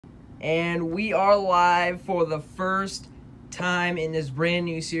And we are live for the first time in this brand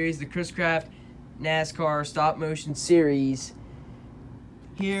new series, the ChrisKraft NASCAR Stop Motion Series,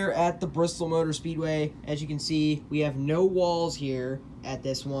 here at the Bristol Motor Speedway. As you can see, we have no walls here at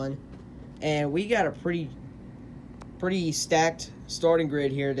this one, and we got a pretty stacked starting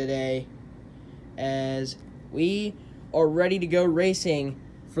grid here today, as we are ready to go racing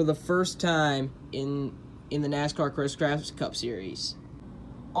for the first time in the NASCAR ChrisKraft Cup Series.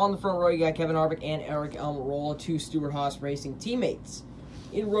 On the front row, you got Kevin Harvick and Aric Almirola, two Stewart-Haas Racing teammates.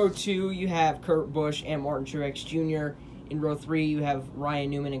 In row 2, you have Kurt Busch and Martin Truex Jr. In row 3, you have Ryan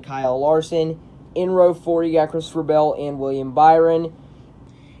Newman and Kyle Larson. In row 4, you got Christopher Bell and William Byron.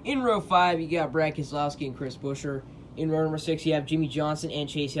 In row 5, you got Brad Keselowski and Chris Buescher. In row number 6, you have Jimmie Johnson and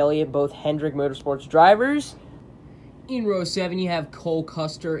Chase Elliott, both Hendrick Motorsports drivers. In row 7, you have Cole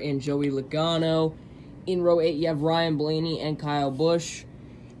Custer and Joey Logano. In row 8, you have Ryan Blaney and Kyle Busch.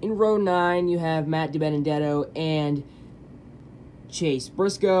 In row 9, you have Matt DiBenedetto and Chase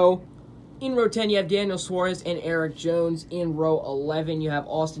Briscoe. In row 10, you have Daniel Suarez and Erik Jones. In row 11, you have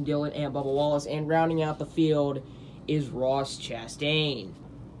Austin Dillon and Bubba Wallace. And rounding out the field is Ross Chastain.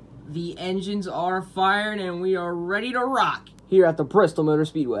 The engines are fired, and we are ready to rock here at the Bristol Motor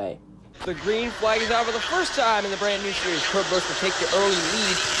Speedway. The green flag is out for the first time in the brand new series. Kurt Busch will take the early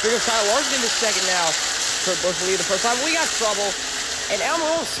lead. Here goes Kyle Larson into second now. Kurt Busch will lead the first time. We got trouble. And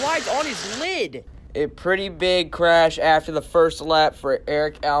Almirola slides on his lid. A pretty big crash after the first lap for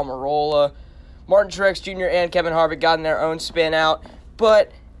Aric Almirola. Martin Truex Jr. and Kevin Harvick got in their own spin out,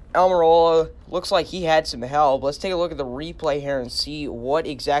 but Almirola looks like he had some help. Let's take a look at the replay here and see what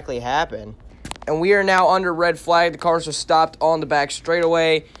exactly happened. And we are now under red flag. The cars are stopped on the back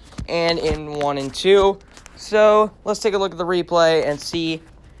straightaway and in 1 and 2. So let's take a look at the replay and see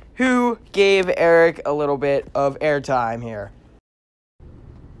who gave Aric a little bit of airtime here.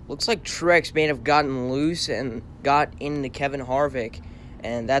 Looks like Truex may have gotten loose and got into Kevin Harvick,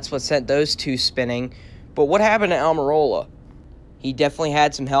 and that's what sent those two spinning. But what happened to Almirola? He definitely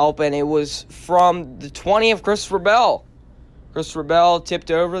had some help, and it was from the 20 of Christopher Bell. Christopher Bell tipped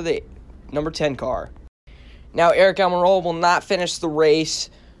over the number 10 car. Now, Aric Almirola will not finish the race,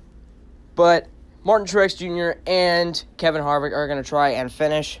 but Martin Truex Jr. and Kevin Harvick are going to try and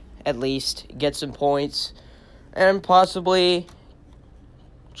finish, at least, get some points, and possibly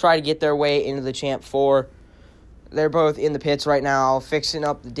try to get their way into the Champ 4. They're both in the pits right now, fixing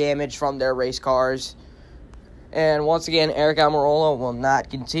up the damage from their race cars. And once again, Aric Almirola will not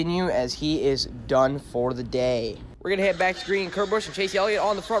continue as he is done for the day. We're going to head back to green. Kurt Busch and Chase Elliott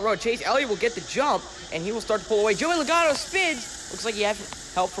on the front row. Chase Elliott will get the jump, and he will start to pull away. Joey Logano spins. Looks like he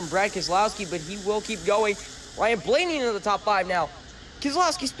has help from Brad Keselowski, but he will keep going. Ryan Blaney into the top 5 now.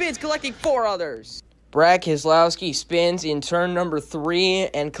 Keselowski spins, collecting 4 others. Brad Keselowski spins in turn number 3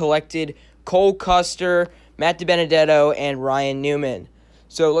 and collected Cole Custer, Matt DiBenedetto, and Ryan Newman.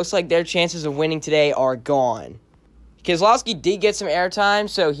 So it looks like their chances of winning today are gone. Keselowski did get some airtime,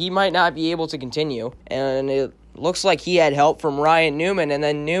 so he might not be able to continue. And it looks like he had help from Ryan Newman, and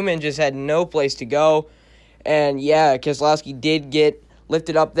then Newman just had no place to go. And yeah, Keselowski did get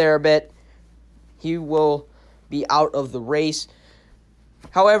lifted up there a bit. He will be out of the race.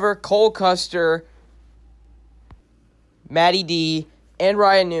 However, Cole Custer, Matty D, and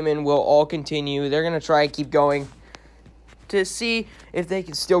Ryan Newman will all continue. They're going to try and keep going to see if they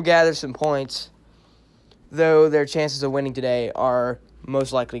can still gather some points, though their chances of winning today are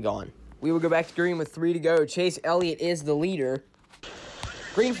most likely gone. We will go back to green with 3 to go. Chase Elliott is the leader.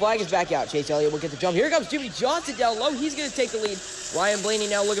 Green flag is back out. Chase Elliott will get the jump. Here comes Jimmie Johnson down low. He's going to take the lead. Ryan Blaney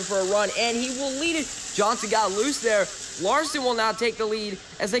now looking for a run, and he will lead it. Johnson got loose there. Larson will now take the lead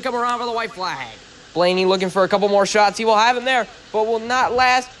as they come around for the white flag. Blaney looking for a couple more shots. He will have him there, but will not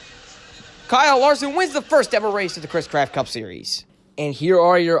last. Kyle Larson wins the first ever race of the ChrisKraft Cup Series. And here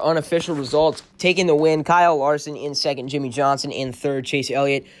are your unofficial results. Taking the win, Kyle Larson in second, Jimmie Johnson in third, Chase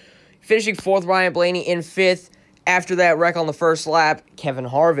Elliott. Finishing fourth, Ryan Blaney in fifth. After that wreck on the first lap, Kevin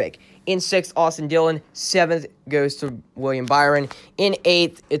Harvick. In sixth, Austin Dillon. Seventh goes to William Byron. In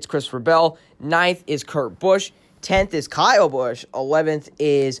eighth, it's Christopher Bell. Ninth is Kurt Busch. 10th is Kyle Busch. 11th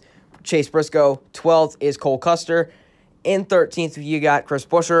is Chase Briscoe. 12th is Cole Custer. In 13th, you got Chris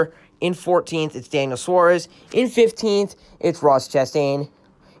Buescher. In 14th, it's Daniel Suarez. In 15th, it's Ross Chastain.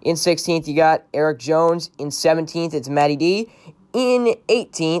 In 16th, you got Erik Jones. In 17th, it's Matty D. In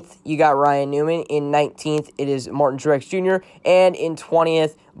 18th, you got Ryan Newman. In 19th, it is Martin Truex Jr. And in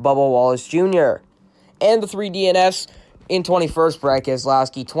 20th, Bubba Wallace Jr. And the 3 DNFs, in 21st, Brad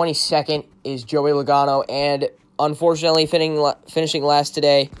Keselowski. 22nd is Joey Logano. And unfortunately, finishing last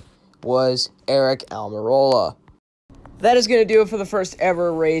today was Aric Almirola. That is going to do it for the first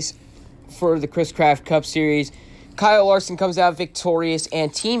ever race for the ChrisKraft Cup Series. Kyle Larson comes out victorious,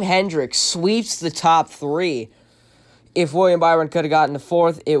 and Team Hendrick sweeps the top 3. If William Byron could have gotten the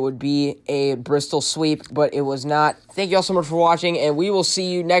 4th, it would be a Bristol sweep, but it was not. Thank you all so much for watching, and we will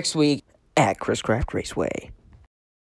see you next week at ChrisKraft Raceway.